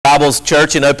Bibles,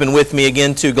 church, and open with me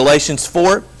again to Galatians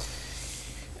 4.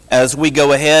 As we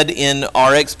go ahead in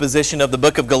our exposition of the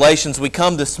book of Galatians, we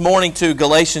come this morning to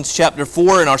Galatians chapter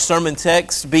 4 and our sermon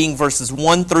text being verses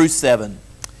 1 through 7.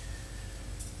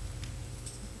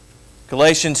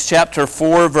 Galatians chapter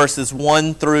 4 verses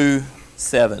 1 through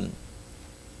 7.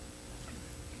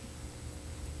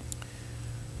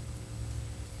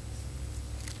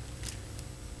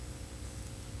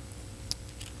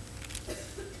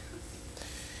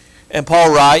 And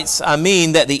Paul writes, I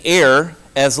mean that the heir,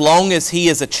 as long as he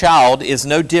is a child, is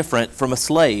no different from a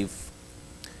slave,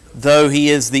 though he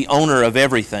is the owner of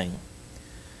everything.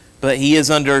 But he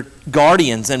is under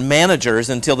guardians and managers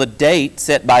until the date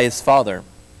set by his father.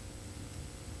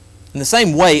 In the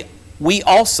same way, we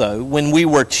also, when we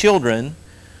were children,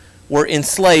 were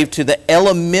enslaved to the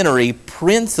elementary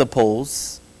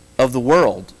principles of the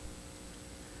world.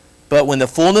 But when the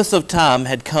fullness of time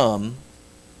had come,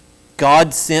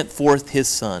 God sent forth His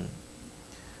Son,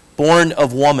 born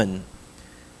of woman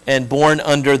and born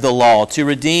under the law, to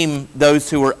redeem those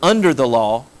who were under the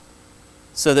law,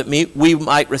 so that we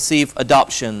might receive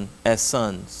adoption as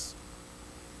sons.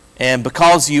 And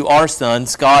because you are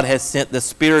sons, God has sent the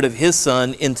Spirit of His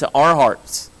Son into our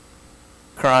hearts,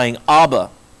 crying,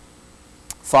 Abba,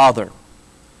 Father.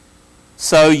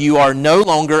 So you are no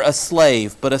longer a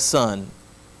slave, but a son.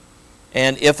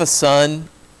 And if a son,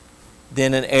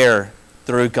 then an heir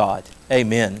through God.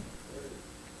 Amen.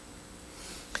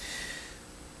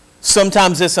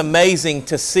 Sometimes it's amazing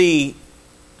to see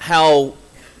how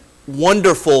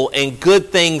wonderful and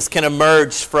good things can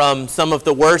emerge from some of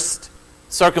the worst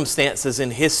circumstances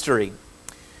in history.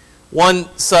 One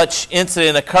such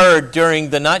incident occurred during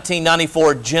the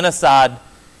 1994 genocide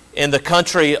in the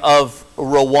country of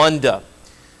Rwanda.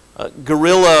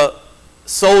 Guerrilla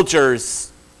soldiers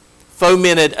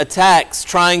fomented attacks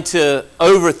trying to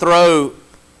overthrow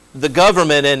the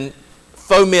government and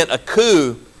foment a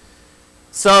coup.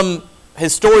 Some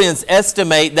historians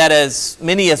estimate that as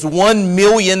many as 1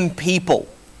 million people,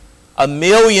 1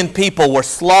 million people were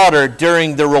slaughtered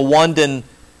during the Rwandan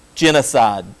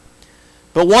genocide.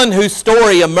 But one whose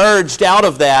story emerged out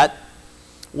of that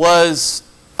was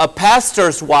a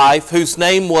pastor's wife whose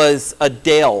name was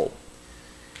Adele.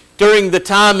 During the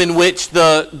time in which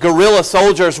the guerrilla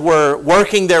soldiers were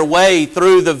working their way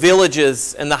through the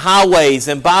villages and the highways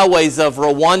and byways of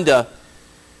Rwanda,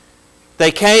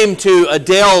 they came to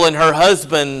Adele and her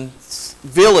husband's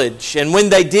village. And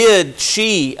when they did,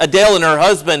 Adele and her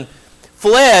husband,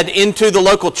 fled into the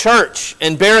local church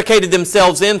and barricaded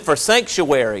themselves in for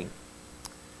sanctuary.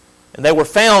 And they were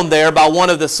found there by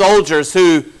one of the soldiers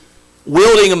who,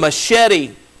 wielding a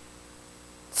machete,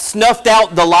 snuffed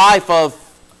out the life of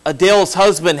Adele's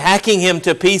husband, hacking him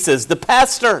to pieces. The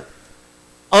pastor,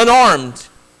 unarmed,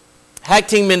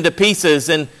 hacked him into pieces,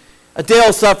 and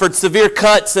Adele suffered severe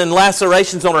cuts and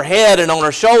lacerations on her head and on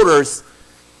her shoulders,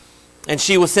 and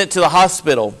she was sent to the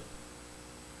hospital.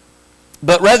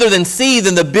 But rather than seethe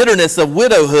in the bitterness of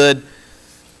widowhood,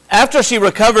 after she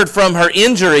recovered from her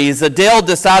injuries, Adele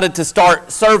decided to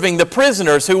start serving the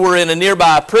prisoners who were in a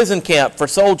nearby prison camp for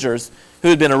soldiers who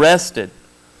had been arrested.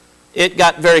 It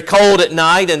got very cold at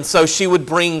night, and so she would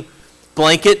bring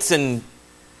blankets and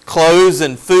clothes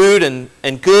and food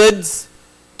and goods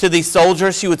to these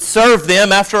soldiers. She would serve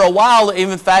them. After a while,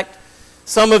 in fact,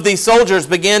 some of these soldiers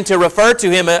began to refer to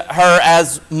her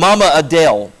as Mama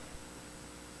Adele.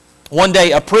 One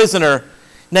day, a prisoner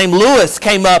named Lewis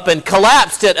came up and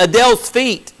collapsed at Adele's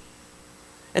feet.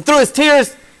 And through his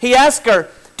tears, he asked her,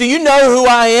 "Do you know who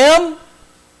I am?"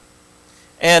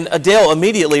 And Adele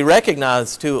immediately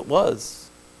recognized who it was.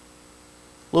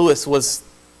 Lewis was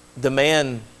the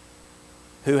man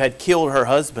who had killed her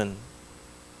husband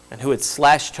and who had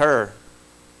slashed her.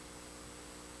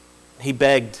 He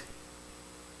begged,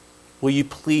 "Will you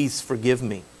please forgive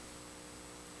me?"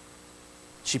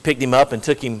 She picked him up and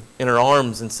took him in her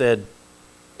arms and said,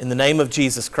 "In the name of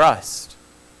Jesus Christ,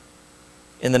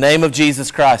 in the name of Jesus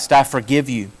Christ, I forgive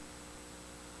you."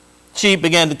 She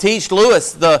began to teach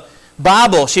Lewis the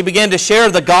Bible. She began to share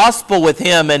the gospel with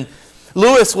him, and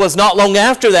Lewis was not long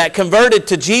after that converted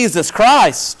to Jesus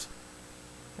Christ.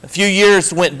 A few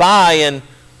years went by, and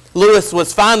Lewis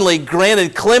was finally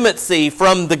granted clemency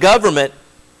from the government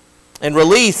and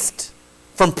released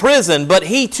from prison, but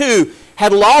he too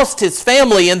had lost his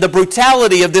family in the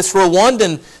brutality of this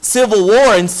Rwandan civil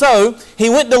war, and so he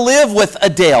went to live with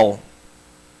Adele.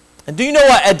 And do you know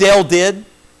what Adele did?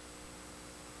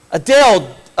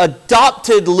 Adele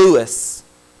adopted Lewis.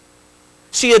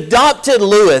 She adopted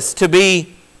Lewis to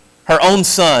be her own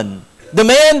son. The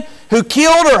man who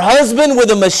killed her husband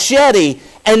with a machete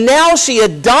and now she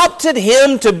adopted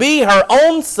him to be her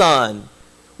own son,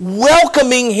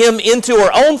 welcoming him into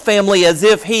her own family as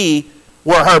if he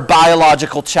were her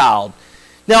biological child.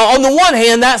 Now, on the one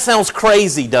hand, that sounds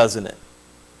crazy, doesn't it?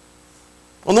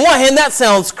 On the one hand, that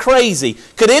sounds crazy.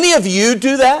 Could any of you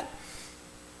do that?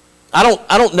 I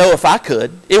don't know if I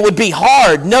could. It would be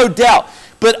hard, no doubt.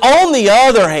 But on the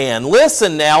other hand,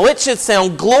 listen now, it should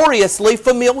sound gloriously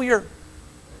familiar.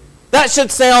 That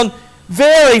should sound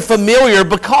very familiar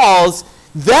because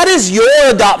that is your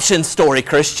adoption story,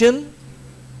 Christian.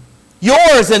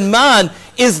 Yours and mine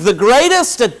is the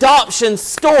greatest adoption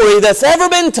story that's ever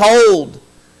been told.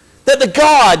 That the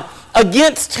God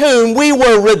against whom we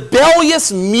were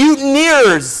rebellious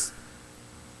mutineers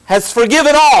has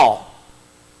forgiven all.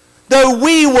 Though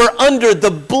we were under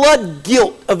the blood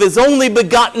guilt of His only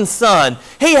begotten Son,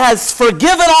 He has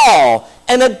forgiven all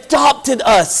and adopted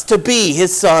us to be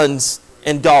His sons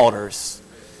and daughters.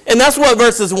 And that's what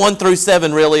verses 1 through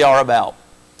 7 really are about.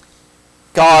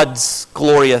 God's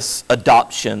glorious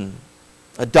adoption.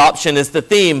 Adoption is the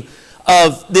theme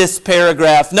of this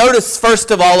paragraph. Notice,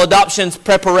 first of all, adoption's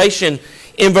preparation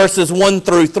in verses 1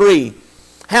 through 3.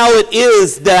 How it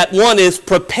is that one is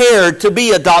prepared to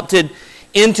be adopted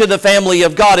into the family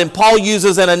of God. And Paul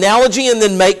uses an analogy and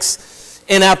then makes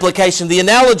an application. The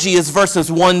analogy is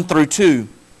verses 1 through 2.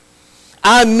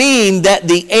 I mean that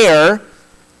the heir,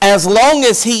 as long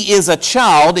as he is a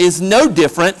child, is no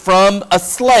different from a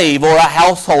slave or a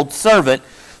household servant,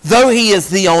 though he is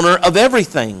the owner of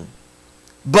everything.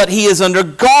 But he is under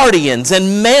guardians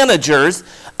and managers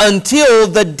until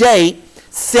the date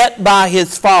set by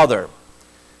his father.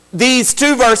 These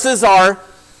two verses are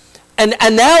an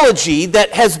analogy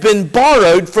that has been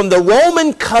borrowed from the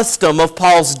Roman custom of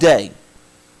Paul's day.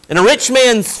 In a rich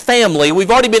man's family, we've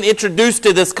already been introduced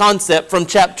to this concept from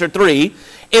chapter 3.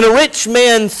 In a rich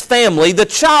man's family, the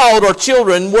child or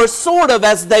children were sort of,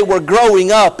 as they were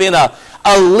growing up, in a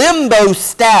limbo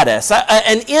status,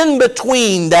 an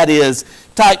in-between, that is,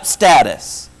 type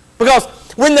status. Because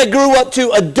when they grew up to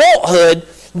adulthood,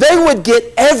 they would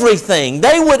get everything.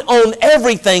 They would own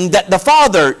everything that the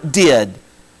father did.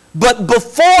 But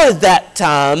before that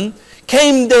time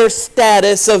came their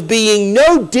status of being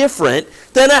no different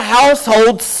than a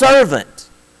household servant.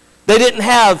 They didn't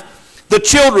have, the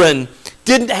children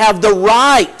didn't have the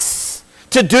rights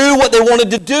to do what they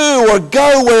wanted to do or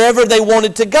go wherever they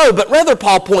wanted to go. But rather,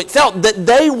 Paul points out that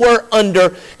they were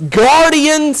under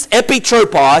guardians,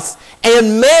 epitropos,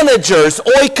 and managers,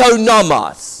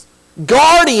 oikonomos.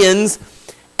 Guardians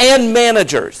and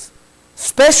managers.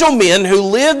 Special men who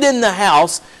lived in the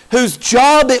house, whose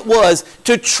job it was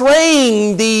to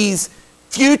train these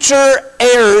future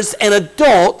heirs and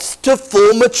adults to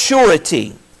full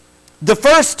maturity. The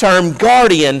first term,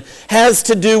 guardian, has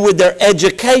to do with their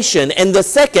education, and the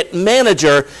second,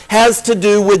 manager, has to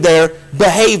do with their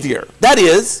behavior. That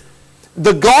is,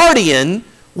 the guardian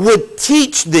would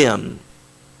teach them,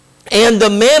 and the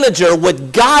manager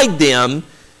would guide them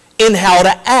in how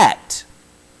to act.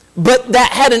 But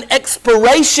that had an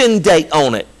expiration date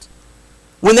on it.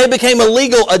 When they became a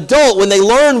legal adult, when they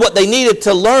learned what they needed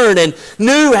to learn and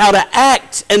knew how to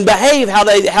act and behave how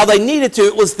they needed to,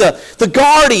 it was the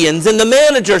guardians and the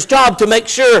manager's job to make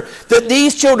sure that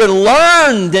these children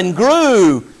learned and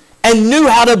grew and knew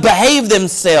how to behave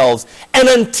themselves. And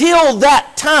until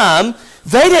that time,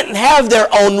 they didn't have their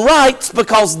own rights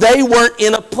because they weren't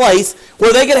in a place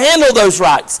where they could handle those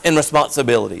rights and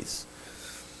responsibilities.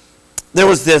 There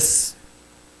was this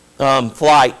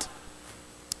flight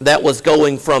that was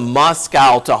going from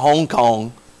Moscow to Hong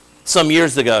Kong some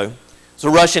years ago. It's a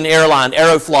Russian airline,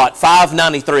 Aeroflot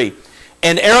 593.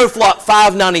 And Aeroflot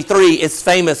 593 is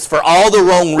famous for all the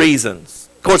wrong reasons.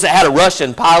 Of course, it had a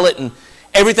Russian pilot and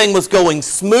everything was going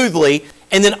smoothly.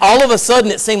 And then all of a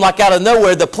sudden, it seemed like out of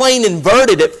nowhere, the plane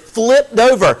inverted, it flipped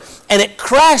over, and it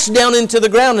crashed down into the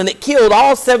ground, and it killed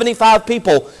all 75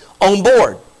 people on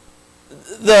board.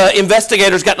 The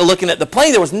investigators got to looking at the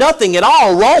plane. There was nothing at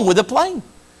all wrong with the plane.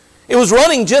 It was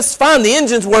running just fine. The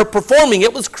engines were performing.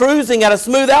 It was cruising at a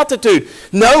smooth altitude.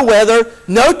 No weather,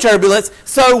 no turbulence.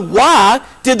 So why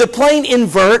did the plane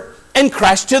invert and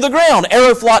crash to the ground?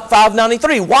 Aeroflot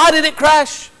 593. Why did it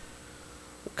crash?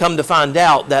 Come to find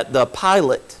out that the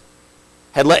pilot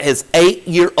had let his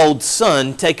 8-year-old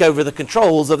son take over the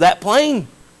controls of that plane.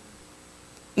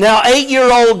 Now,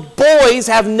 8-year-old boys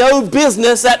have no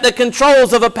business at the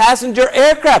controls of a passenger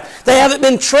aircraft. They haven't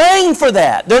been trained for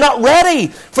that. They're not ready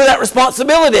for that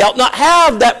responsibility. They ought not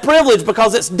have that privilege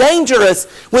because it's dangerous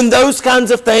when those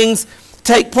kinds of things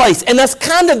take place. And that's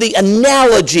kind of the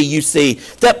analogy, you see,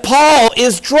 that Paul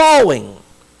is drawing.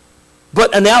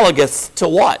 But analogous to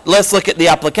what? Let's look at the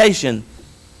application.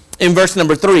 in verse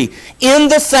number 3. In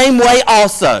the same way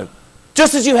also,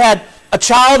 just as you had a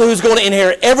child who's going to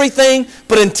inherit everything,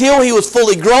 but until he was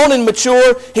fully grown and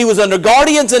mature, he was under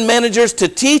guardians and managers to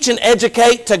teach and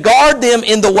educate, to guard them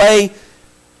in the way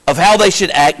of how they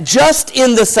should act. Just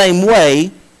in the same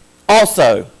way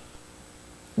also,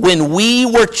 when we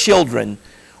were children,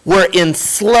 were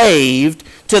enslaved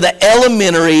to the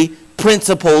elementary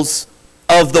principles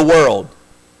of the world.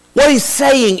 What he's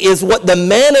saying is what the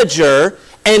manager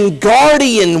and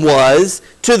guardian was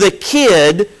to the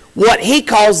kid, what he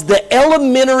calls the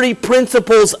elementary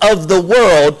principles of the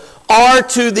world are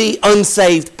to the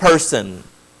unsaved person.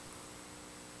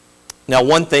 Now,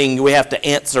 one thing we have to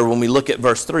answer when we look at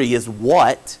verse 3 is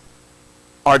what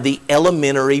are the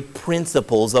elementary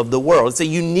principles of the world? It's a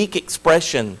unique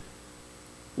expression.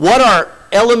 What are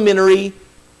elementary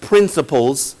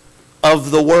principles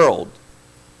of the world?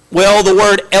 Well, the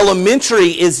word elementary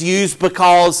is used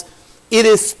because it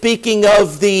is speaking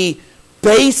of the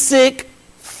basic,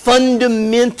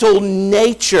 fundamental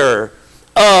nature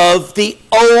of the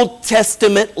Old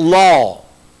Testament law.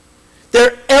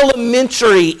 They're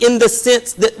elementary in the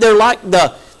sense that they're like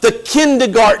the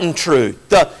kindergarten truth,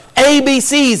 the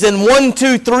ABCs and 1,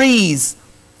 2, 3s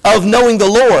of knowing the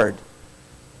Lord.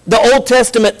 The Old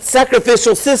Testament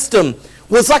sacrificial system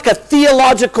was like a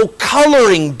theological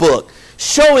coloring book,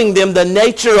 showing them the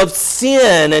nature of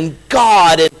sin and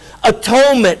God and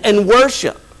atonement and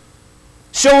worship.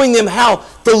 Showing them how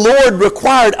the Lord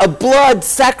required a blood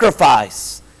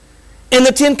sacrifice. And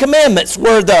the Ten Commandments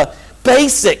were the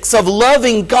basics of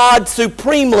loving God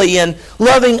supremely and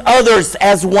loving others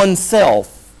as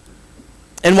oneself.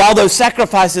 And while those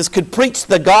sacrifices could preach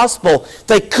the gospel,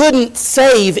 they couldn't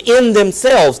save in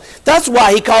themselves. That's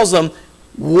why he calls them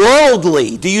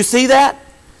worldly. Do you see that?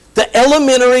 The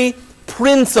elementary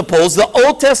principles, the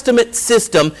Old Testament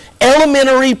system,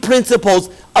 elementary principles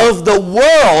of the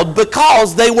world,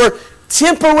 because they were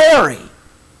temporary.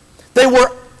 They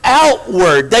were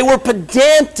outward. They were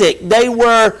pedantic. They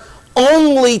were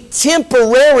only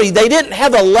temporary. They didn't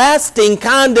have a lasting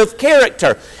kind of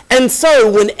character. And so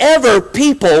whenever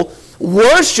people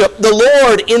worshiped the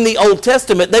Lord in the Old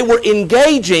Testament, they were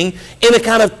engaging in a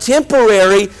kind of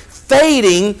temporary,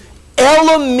 fading,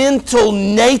 elemental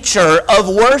nature of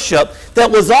worship that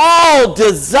was all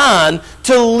designed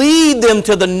to lead them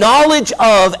to the knowledge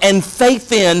of and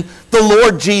faith in the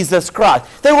Lord Jesus Christ.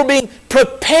 They were being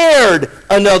prepared,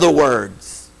 in other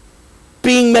words,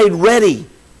 being made ready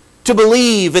to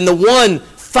believe in the one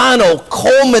final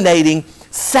culminating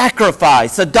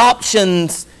sacrifice,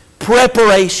 adoption's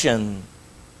preparation.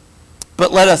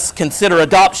 But let us consider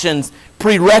adoption's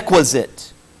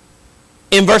prerequisite.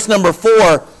 In verse number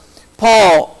 4,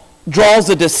 Paul draws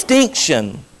a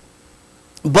distinction.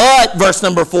 But, verse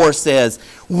number 4 says,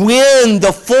 when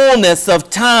the fullness of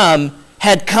time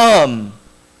had come.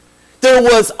 There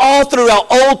was all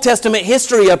throughout Old Testament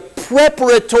history a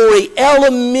preparatory,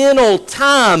 elemental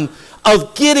time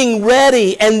of getting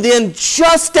ready, and then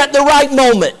just at the right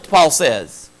moment, Paul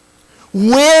says,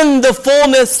 when the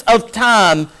fullness of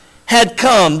time had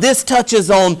come. This touches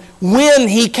on when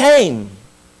he came.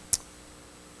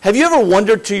 Have you ever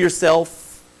wondered to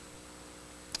yourself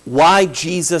why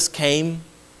Jesus came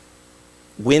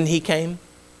when he came?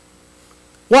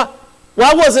 Why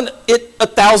wasn't it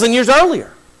 1,000 years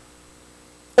earlier?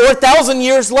 Or 1,000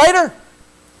 years later?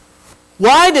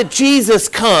 Why did Jesus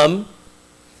come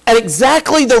at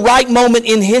exactly the right moment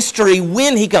in history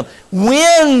when he came?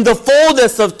 When the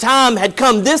fullness of time had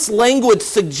come. This language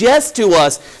suggests to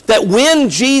us that when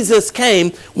Jesus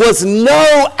came was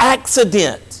no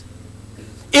accident.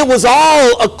 It was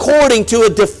all according to a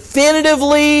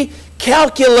definitively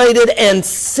calculated and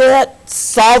set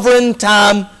sovereign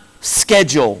time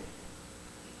schedule.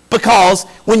 Because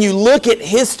when you look at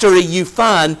history, you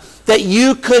find that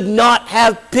you could not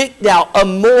have picked out a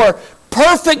more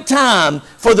perfect time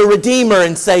for the Redeemer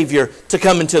and Savior to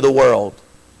come into the world.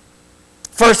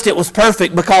 First, it was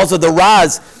perfect because of the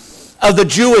rise of the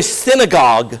Jewish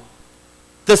synagogue.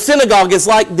 The synagogue is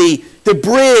like the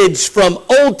bridge from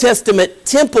Old Testament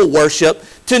temple worship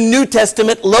to New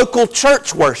Testament local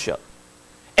church worship.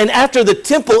 And after the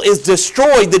temple is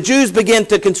destroyed, the Jews began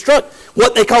to construct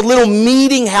what they called little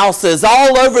meeting houses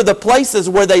all over the places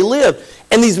where they lived.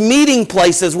 And these meeting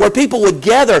places where people would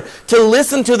gather to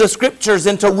listen to the scriptures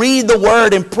and to read the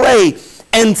word and pray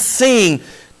and sing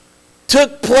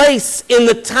took place in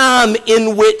the time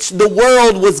in which the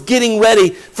world was getting ready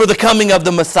for the coming of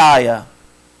the Messiah.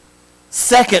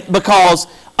 Second, because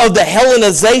of the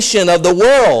Hellenization of the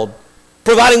world,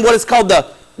 providing what is called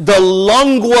the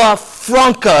lingua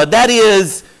franca, that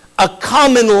is a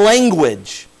common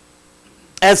language.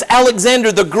 As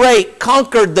Alexander the Great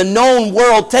conquered the known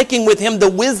world, taking with him the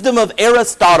wisdom of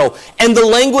Aristotle and the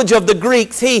language of the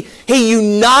Greeks, he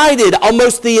united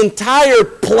almost the entire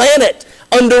planet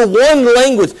under one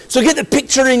language. So get the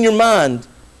picture in your mind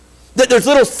that there's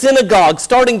little synagogues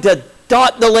starting to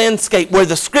dot the landscape where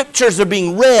the scriptures are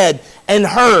being read and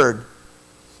heard.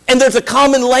 And there's a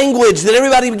common language that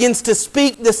everybody begins to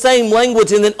speak the same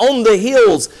language. And then on the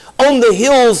hills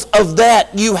of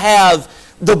that, you have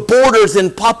the borders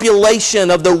and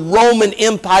population of the Roman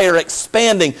Empire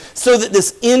expanding, so that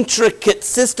this intricate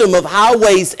system of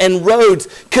highways and roads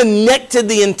connected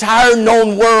the entire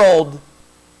known world.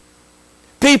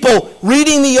 People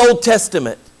reading the Old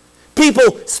Testament,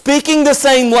 people speaking the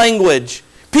same language,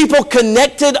 people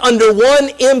connected under one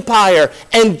empire,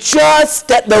 and just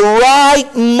at the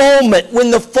right moment, when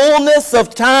the fullness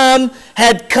of time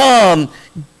had come,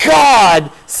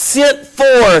 God sent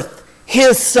forth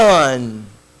His Son.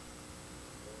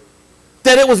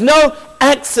 That it was no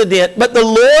accident, but the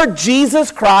Lord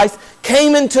Jesus Christ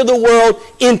came into the world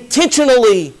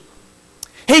intentionally.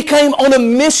 He came on a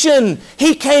mission.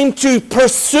 He came to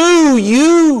pursue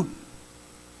you.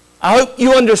 I hope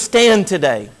you understand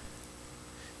today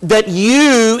that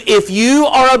if you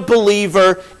are a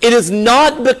believer, it is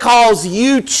not because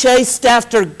you chased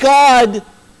after God.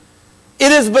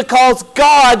 It is because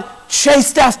God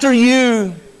chased after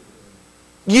you.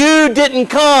 You didn't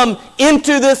come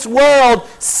into this world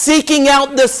seeking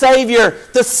out the Savior.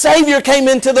 The Savior came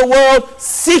into the world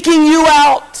seeking you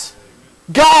out.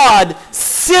 God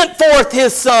sent forth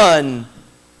His Son.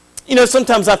 You know,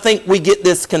 sometimes I think we get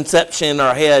this conception in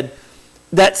our head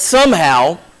that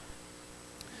somehow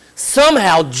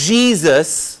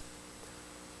Jesus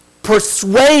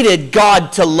persuaded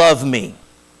God to love me.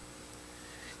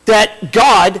 That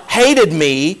God hated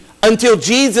me until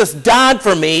Jesus died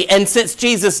for me, and since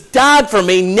Jesus died for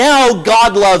me, now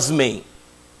God loves me.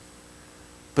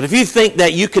 But if you think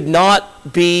that, you could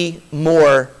not be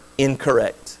more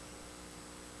incorrect.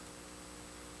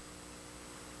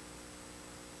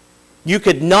 You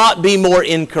could not be more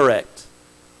incorrect.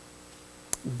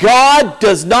 God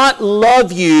does not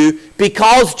love you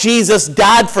because Jesus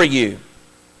died for you.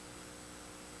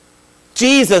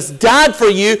 Jesus died for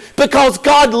you because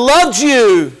God loved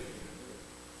you.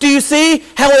 Do you see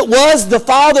how it was the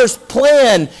Father's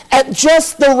plan at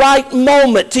just the right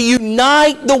moment to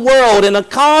unite the world in a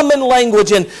common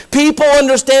language and people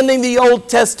understanding the Old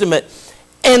Testament?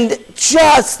 And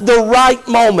just the right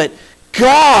moment,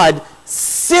 God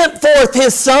sent forth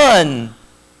His Son,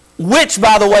 which,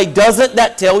 by the way, doesn't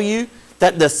that tell you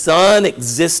that the Son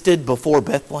existed before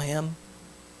Bethlehem?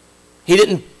 He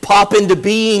didn't pop into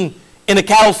being in a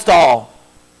cattle stall.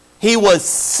 He was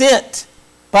sent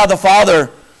by the Father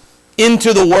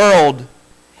into the world,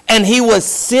 and He was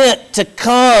sent to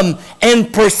come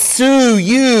and pursue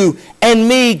you and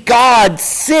me. God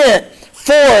sent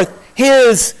forth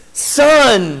His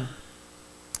Son.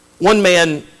 One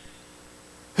man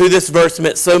who this verse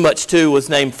meant so much to was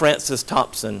named Francis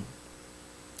Thompson.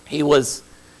 He was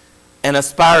an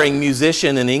aspiring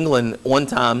musician in England one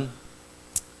time.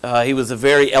 He was a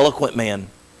very eloquent man,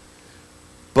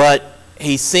 but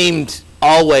he seemed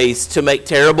always to make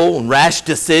terrible and rash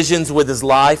decisions with his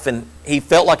life, and he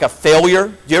felt like a failure.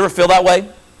 Do you ever feel that way?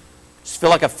 Just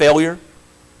feel like a failure?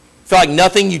 Feel like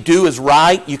nothing you do is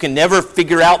right. You can never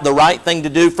figure out the right thing to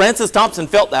do. Francis Thompson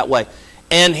felt that way,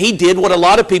 and he did what a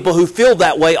lot of people who feel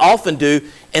that way often do,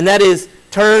 and that is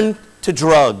turn to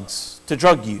drugs, to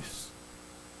drug use.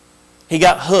 He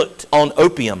got hooked on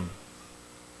opium,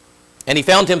 and he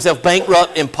found himself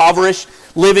bankrupt, impoverished,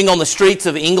 living on the streets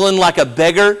of England like a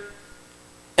beggar.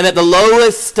 And at the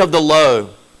lowest of the low,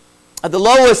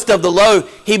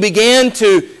 he began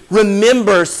to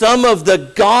remember some of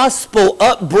the gospel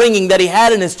upbringing that he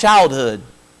had in his childhood.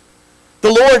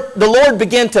 The Lord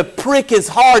began to prick his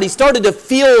heart. He started to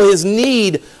feel his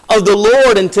need of the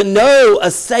Lord and to know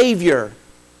a Savior.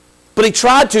 But he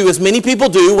tried to, as many people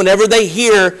do, whenever they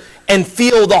hear and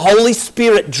feel the Holy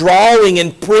Spirit drawing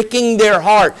and pricking their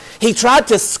heart, he tried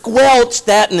to squelch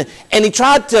that, and he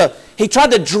tried to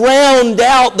drown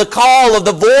out the call of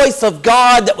the voice of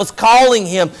God that was calling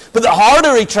him. But the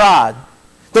harder he tried,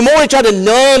 the more he tried to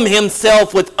numb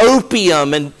himself with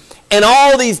opium and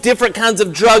all these different kinds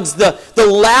of drugs, the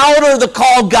louder the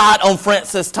call got on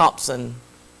Francis Thompson.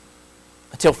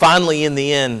 Until finally, in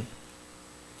the end,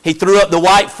 he threw up the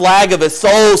white flag of his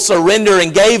soul surrender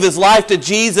and gave his life to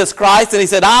Jesus Christ. And he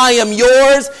said, I am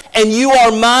yours and you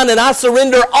are mine, and I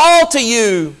surrender all to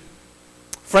you.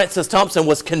 Francis Thompson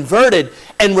was converted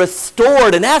and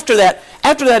restored. And after that,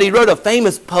 he wrote a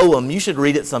famous poem. You should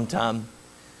read it sometime.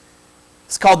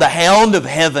 It's called The Hound of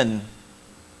Heaven.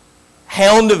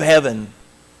 hound of heaven.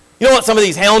 You know what some of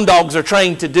these hound dogs are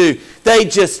trained to do? They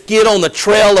just get on the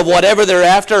trail of whatever they're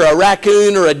after, a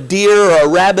raccoon or a deer or a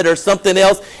rabbit or something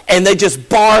else, and they just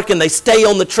bark and they stay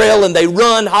on the trail and they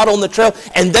run hot on the trail,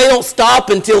 and they don't stop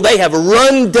until they have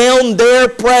run down their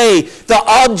prey, the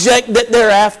object that they're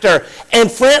after.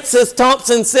 And Francis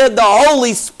Thompson said the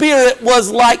Holy Spirit was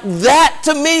like that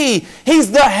to me. He's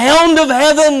the hound of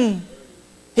heaven.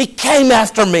 He came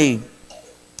after me.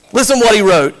 Listen what he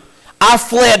wrote. I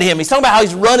fled him. He's talking about how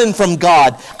he's running from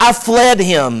God. I fled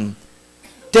him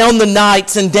down the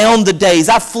nights and down the days.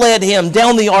 I fled him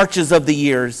down the arches of the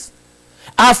years.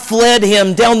 I fled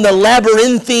him down the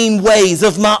labyrinthine ways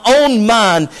of my own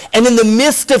mind, and in the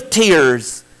midst of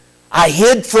tears, I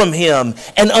hid from him,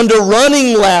 and under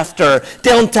running laughter,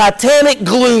 down titanic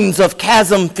glooms of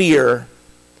chasm fear,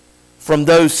 from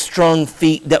those strung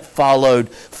feet that followed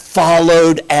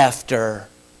after.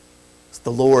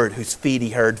 The Lord whose feet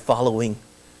he heard following.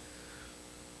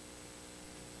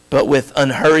 But with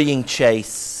unhurrying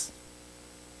chase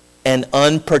and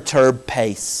unperturbed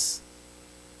pace,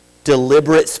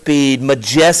 deliberate speed,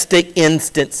 majestic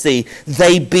instancy,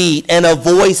 they beat, and a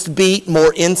voice beat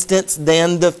more instant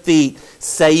than the feet,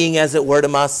 saying as it were to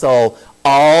my soul,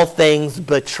 all things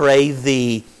betray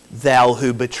thee, thou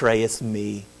who betrayest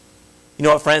me. You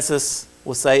know what Francis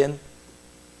was saying?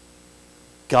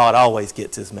 God always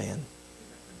gets his man.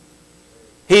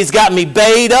 He's got me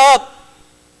bayed up.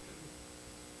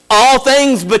 All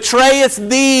things betrayeth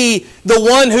thee, the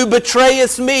one who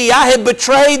betrayeth me. I have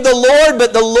betrayed the Lord,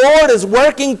 but the Lord is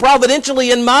working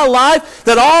providentially in my life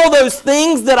that all those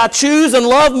things that I choose and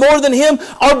love more than him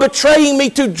are betraying me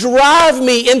to drive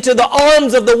me into the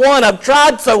arms of the one I've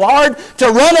tried so hard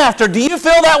to run after. Do you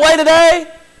feel that way today?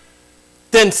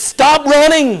 Then stop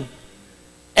running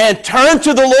and turn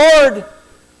to the Lord,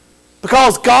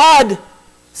 because God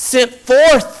sent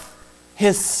forth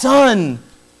his Son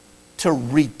to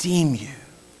redeem you.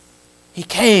 He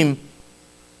came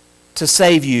to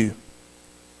save you,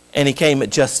 and he came at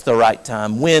just the right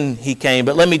time when he came.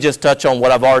 But let me just touch on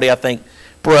what I've already, I think,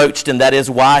 broached, and that is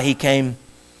why he came.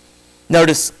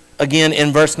 Notice again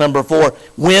in verse number 4,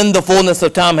 when the fullness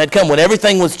of time had come, when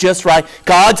everything was just right,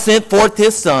 God sent forth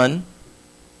his Son,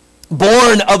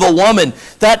 born of a woman.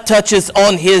 That touches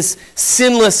on his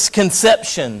sinless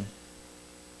conception.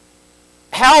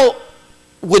 How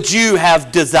would you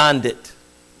have designed it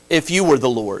if you were the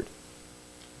Lord?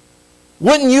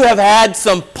 Wouldn't you have had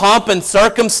some pomp and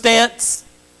circumstance?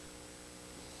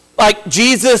 Like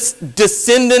Jesus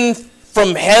descending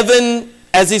from heaven,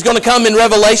 as he's going to come in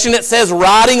Revelation, it says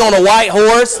riding on a white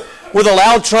horse with a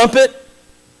loud trumpet?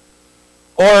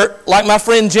 Or like my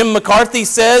friend Jim McCarthy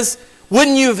says,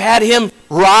 wouldn't you have had him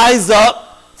rise up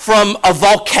from a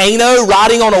volcano,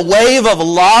 riding on a wave of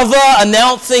lava,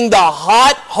 announcing the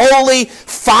hot, holy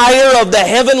fire of the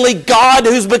heavenly God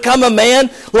who's become a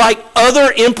man, like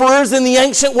other emperors in the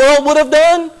ancient world would have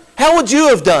done? How would you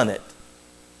have done it?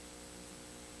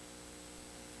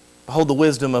 Behold the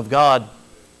wisdom of God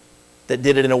that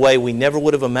did it in a way we never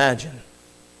would have imagined,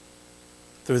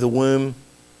 through the womb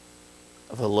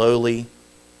of a lowly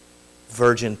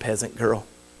virgin peasant girl,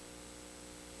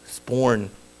 who's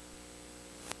born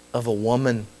of a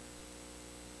woman.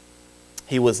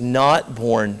 He was not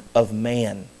born of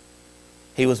man.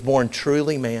 He was born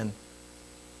truly man.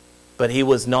 But he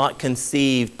was not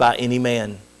conceived by any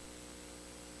man.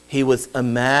 He was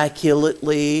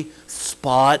immaculately,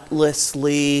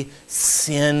 spotlessly,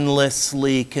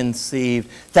 sinlessly conceived.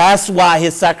 That's why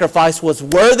his sacrifice was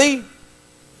worthy.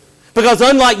 Because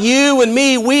unlike you and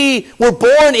me, we were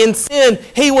born in sin.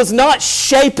 He was not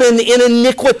shapen in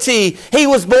iniquity. He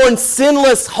was born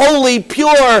sinless, holy,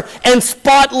 pure, and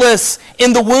spotless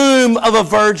in the womb of a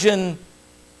virgin.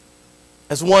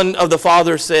 As one of the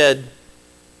fathers said,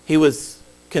 he was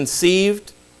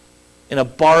conceived in a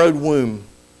borrowed womb.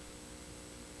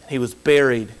 He was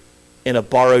buried in a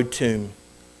borrowed tomb.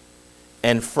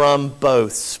 And from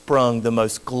both sprung the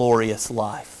most glorious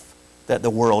life that the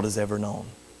world has ever known.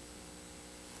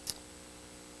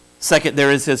 Second,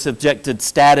 there is his subjected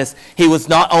status. He was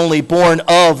not only born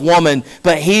of woman,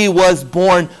 but he was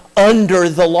born under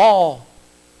the law.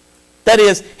 That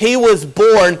is, he was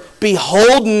born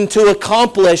beholden to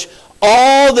accomplish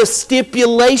all the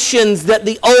stipulations that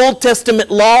the Old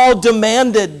Testament law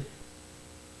demanded.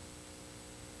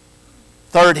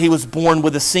 Third, he was born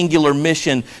with a singular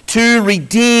mission: to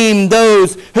redeem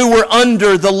those who were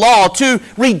under the law. To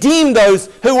redeem those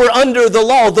who were under the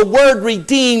law. The word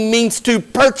redeem means to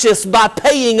purchase by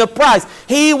paying a price.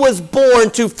 He was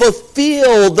born to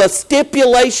fulfill the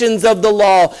stipulations of the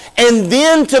law and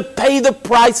then to pay the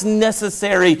price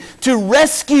necessary to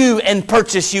rescue and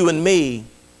purchase you and me.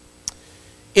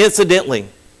 Incidentally,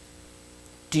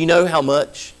 do you know about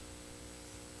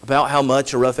how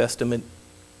much, a rough estimate,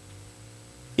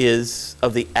 is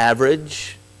of the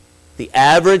average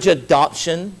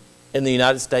adoption in the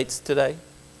United States today?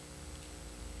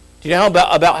 Do you know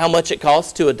about how much it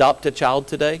costs to adopt a child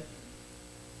today?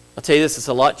 I'll tell you this, it's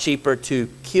a lot cheaper to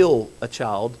kill a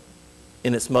child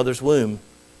in its mother's womb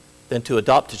than to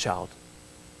adopt a child.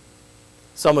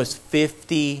 It's almost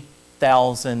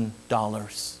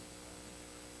 $50,000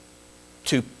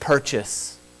 to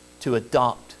purchase, to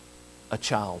adopt a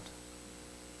child.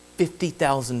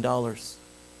 $50,000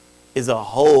 is a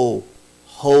whole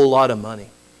lot of money.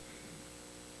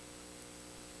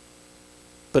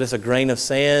 But it's a grain of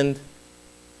sand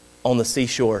on the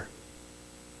seashore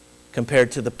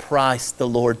compared to the price the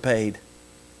Lord paid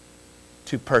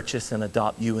to purchase and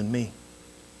adopt you and me.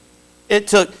 It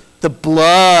took the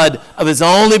blood of His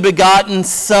only begotten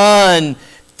Son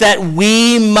that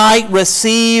we might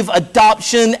receive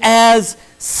adoption as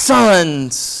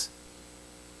sons.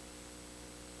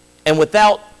 And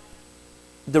without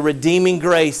the redeeming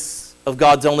grace of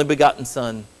God's only begotten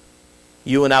Son,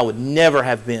 you and I would never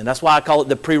have been. That's why I call it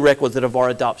the prerequisite of our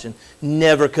adoption.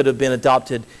 Never could have been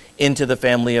adopted into the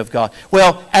family of God.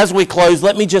 Well, as we close,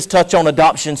 let me just touch on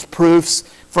adoption's proofs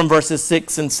from verses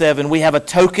 6 and 7. We have a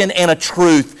token and a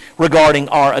truth regarding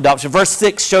our adoption. Verse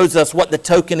 6 shows us what the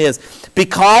token is.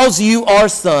 Because you are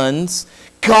sons,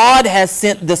 God has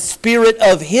sent the Spirit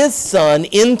of His Son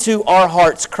into our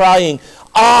hearts, crying,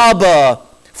 Abba,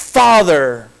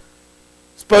 Father.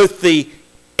 It's both the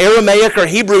Aramaic or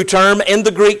Hebrew term and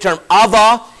the Greek term.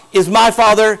 Ava is my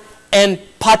father, and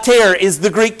pater is the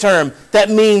Greek term that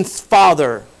means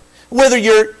father. Whether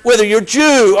you're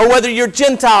Jew or whether you're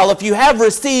Gentile, if you have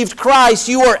received Christ,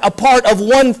 you are a part of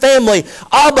one family.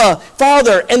 Abba,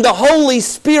 Father, and the Holy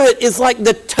Spirit is like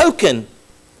the token.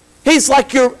 He's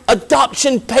like your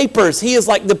adoption papers. He is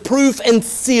like the proof and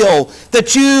seal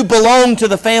that you belong to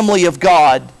the family of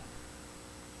God.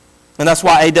 And that's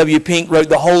why A.W. Pink wrote,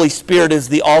 the Holy Spirit is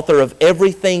the author of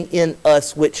everything in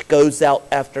us which goes out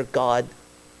after God.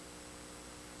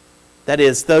 That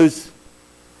is, those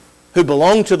who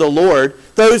belong to the Lord,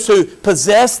 those who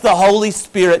possess the Holy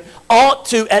Spirit, ought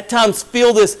to at times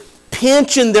feel this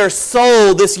pinch in their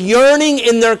soul, this yearning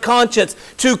in their conscience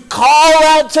to call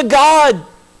out to God.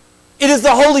 It is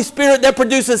the Holy Spirit that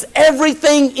produces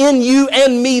everything in you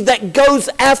and me that goes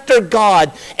after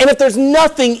God. And if there's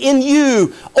nothing in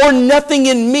you or nothing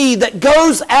in me that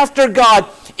goes after God,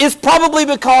 it's probably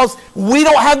because we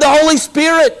don't have the Holy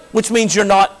Spirit, which means you're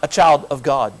not a child of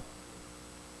God.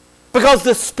 Because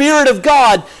the Spirit of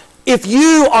God, if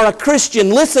you are a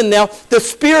Christian, listen now, the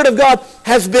Spirit of God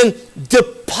has been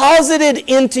deposited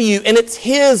into you, and it's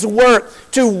His work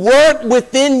to work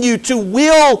within you, to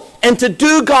will and to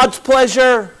do God's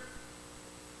pleasure,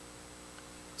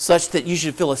 such that you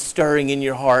should feel a stirring in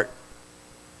your heart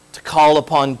to call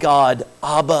upon God,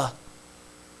 Abba,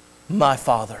 my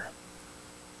Father.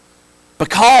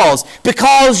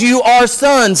 Because you are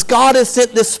sons, God has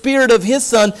sent the Spirit of His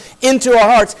Son into our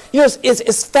hearts. You know,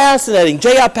 it's fascinating.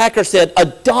 J.I. Packer said,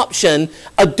 adoption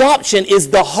is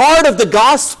the heart of the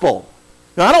gospel.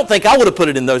 Now, I don't think I would have put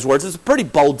it in those words. It's a pretty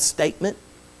bold statement.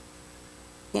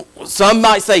 Some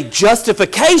might say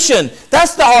justification.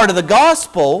 That's the heart of the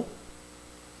gospel.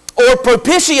 Or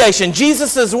propitiation,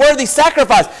 Jesus' worthy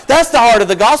sacrifice. That's the heart of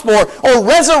the gospel. Or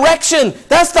resurrection.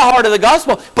 That's the heart of the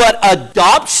gospel. But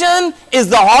adoption is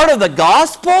the heart of the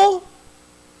gospel?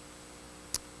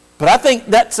 But I think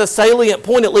that's a salient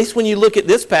point, at least when you look at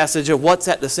this passage, of what's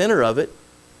at the center of it.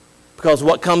 Because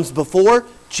what comes before?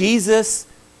 Jesus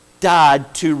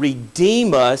died to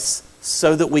redeem us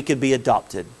so that we could be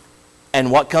adopted. And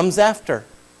what comes after?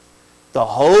 The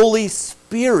Holy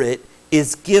Spirit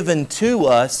is given to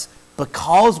us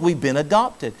because we've been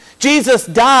adopted. Jesus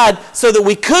died so that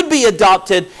we could be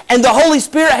adopted, and the Holy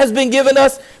Spirit has been given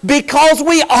us because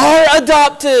we are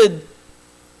adopted.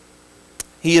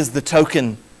 He is the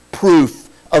token proof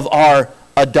of our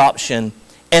adoption.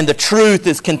 And the truth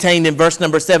is contained in verse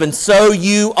number 7. So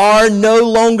you are no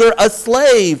longer a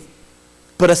slave,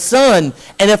 but a son.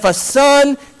 And if a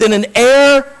son, then an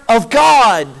heir of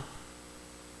God.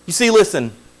 You see,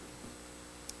 listen.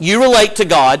 You relate to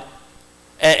God,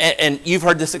 and you've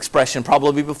heard this expression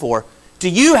probably before. Do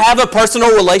you have a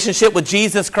personal relationship with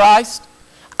Jesus Christ?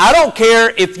 I don't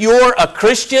care if you're a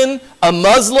Christian, a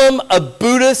Muslim, a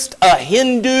Buddhist, a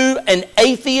Hindu, an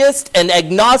atheist, an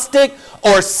agnostic,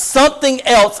 or something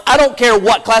else. I don't care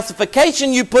what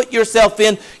classification you put yourself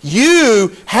in.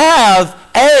 You have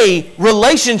a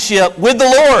relationship with the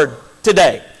Lord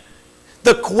today.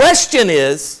 The question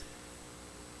is,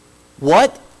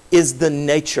 what is the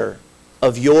nature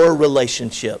of your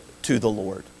relationship to the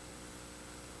Lord?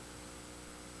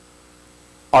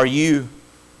 Are you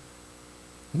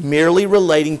merely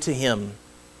relating to Him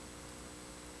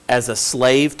as a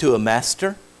slave to a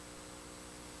master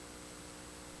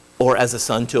or as a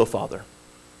son to a father?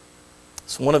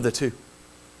 It's one of the two.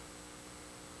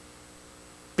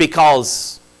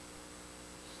 Because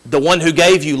the one who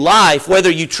gave you life,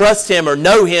 whether you trust Him or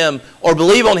know Him or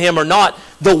believe on Him or not,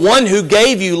 the one who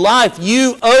gave you life,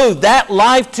 you owe that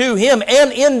life to Him.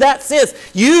 And in that sense,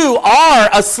 you are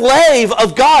a slave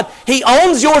of God. He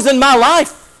owns yours and my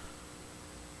life.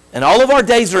 And all of our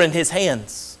days are in His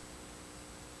hands.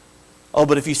 Oh,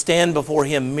 but if you stand before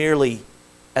Him merely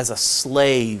as a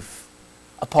slave,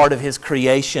 a part of His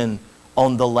creation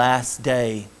on the last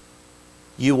day,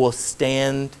 you will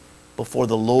stand before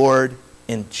the Lord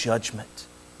in judgment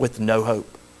with no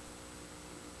hope.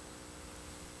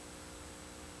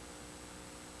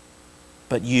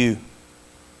 But you,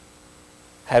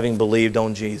 having believed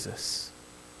on Jesus,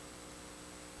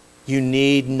 you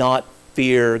need not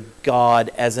fear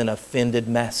God as an offended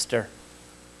master,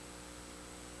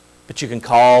 but you can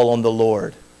call on the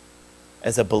Lord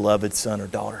as a beloved son or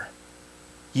daughter.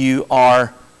 You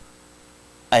are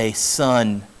a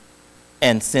son,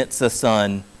 and since a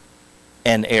son,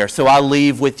 an heir. So I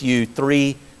leave with you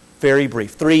three very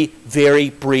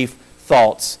brief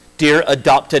thoughts. Dear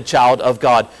adopted child of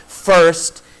God,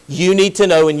 first, you need to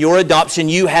know in your adoption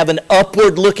you have an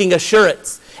upward-looking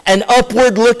assurance. An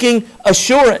upward-looking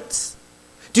assurance.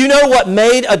 Do you know what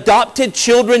made adopted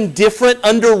children different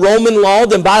under Roman law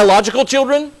than biological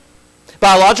children?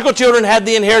 Biological children had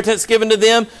the inheritance given to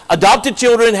them. Adopted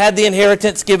children had the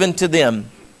inheritance given to them.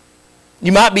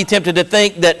 You might be tempted to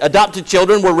think that adopted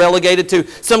children were relegated to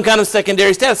some kind of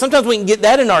secondary status. Sometimes we can get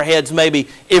that in our heads maybe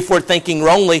if we're thinking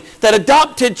wrongly, that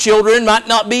adopted children might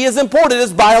not be as important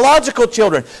as biological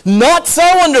children. Not so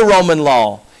under Roman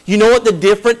law. You know what the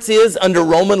difference is under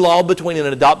Roman law between an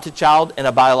adopted child and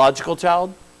a biological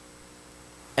child?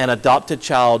 An adopted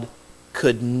child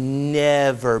could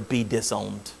never be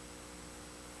disowned.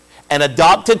 An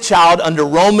adopted child under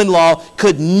Roman law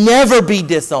could never be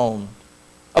disowned.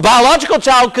 A biological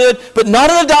child could, but not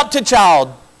an adopted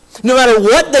child. No matter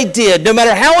what they did, no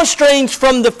matter how estranged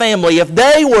from the family, if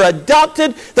they were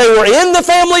adopted, they were in the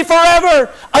family forever,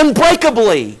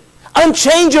 unbreakably,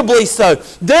 unchangeably so.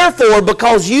 Therefore,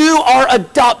 because you are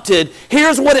adopted,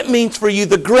 here's what it means for you: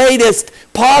 the greatest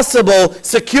possible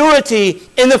security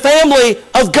in the family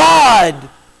of God.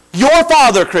 Your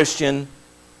Father, Christian,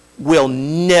 will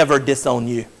never disown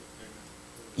you.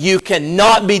 You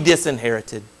cannot be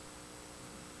disinherited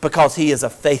because He is a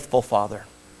faithful Father.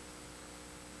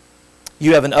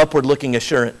 You have an upward-looking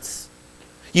assurance.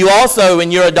 You also,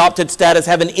 in your adopted status,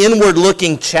 have an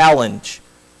inward-looking challenge.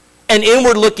 An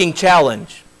inward-looking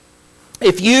challenge.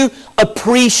 If you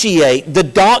appreciate the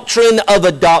doctrine of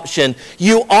adoption,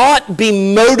 you ought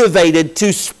be motivated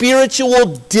to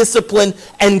spiritual discipline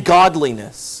and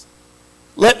godliness.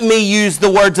 Let me use the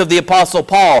words of the Apostle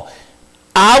Paul.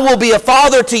 I will be a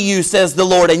father to you, says the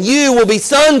Lord, and you will be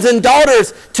sons and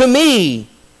daughters to me.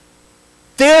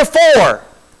 Therefore,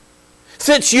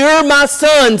 since you're my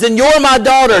sons and you're my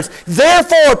daughters,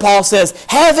 therefore, Paul says,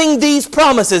 having these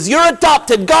promises, you're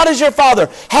adopted, God is your Father,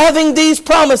 having these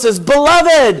promises,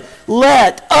 beloved,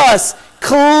 let us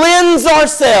cleanse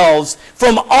ourselves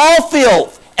from all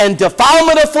filth and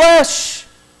defilement of flesh.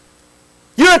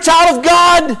 You're a child of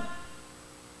God,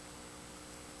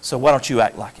 so why don't you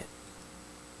act like it?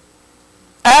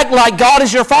 Act like God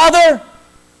is your Father.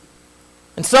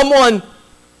 And someone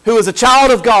who is a child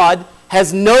of God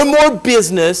has no more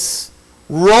business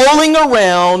rolling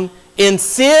around in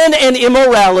sin and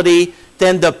immorality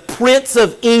than the Prince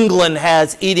of England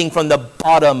has eating from the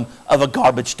bottom of a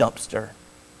garbage dumpster.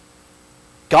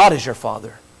 God is your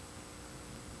Father.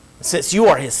 Since you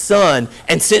are His son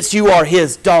and since you are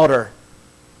His daughter,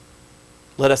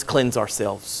 let us cleanse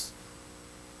ourselves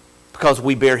because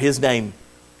we bear His name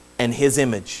and His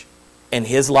image and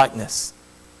His likeness,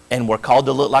 and we're called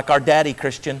to look like our daddy,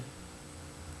 Christian.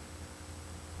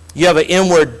 You have an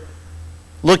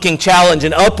inward-looking challenge,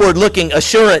 an upward-looking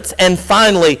assurance, and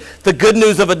finally, the good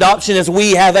news of adoption is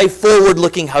we have a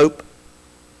forward-looking hope.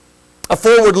 A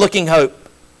forward-looking hope.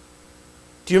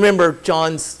 Do you remember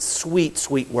John's sweet,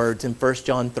 sweet words in 1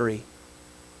 John 3?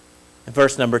 And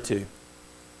verse number 2.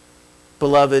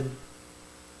 Beloved,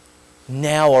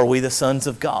 now are we the sons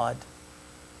of God.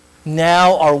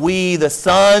 Now are we the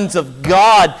sons of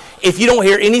God. If you don't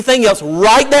hear anything else,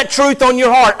 write that truth on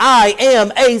your heart. I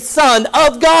am a son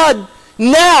of God.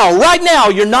 Now, right now,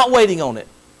 you're not waiting on it.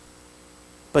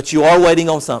 But you are waiting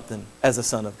on something as a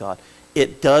son of God.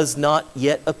 It does not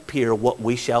yet appear what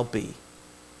we shall be.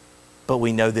 But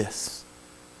we know this.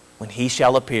 When He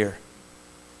shall appear,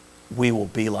 we will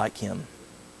be like Him.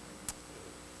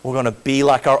 We're going to be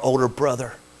like our older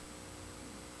brother.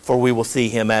 For we will see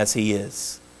Him as He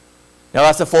is. Now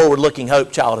that's a forward-looking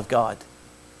hope, child of God.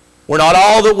 We're not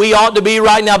all that we ought to be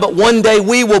right now, but one day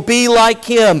we will be like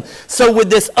Him. So with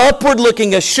this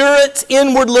upward-looking assurance,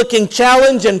 inward-looking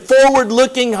challenge, and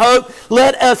forward-looking hope,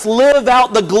 let us live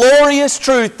out the glorious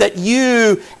truth that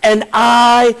you and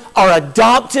I are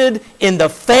adopted in the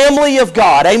family of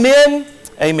God. Amen?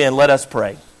 Amen. Let us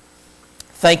pray.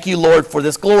 Thank you, Lord, for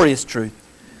this glorious truth.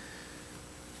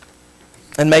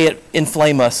 And may it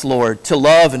inflame us, Lord, to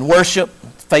love and worship,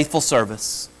 faithful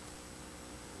service.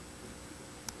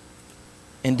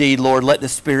 Indeed, Lord, let the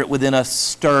Spirit within us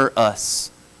stir us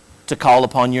to call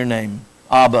upon your name.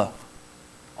 Abba,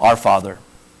 our Father.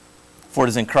 For it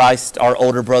is in Christ, our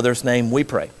older brother's name, we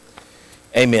pray.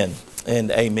 Amen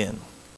and amen.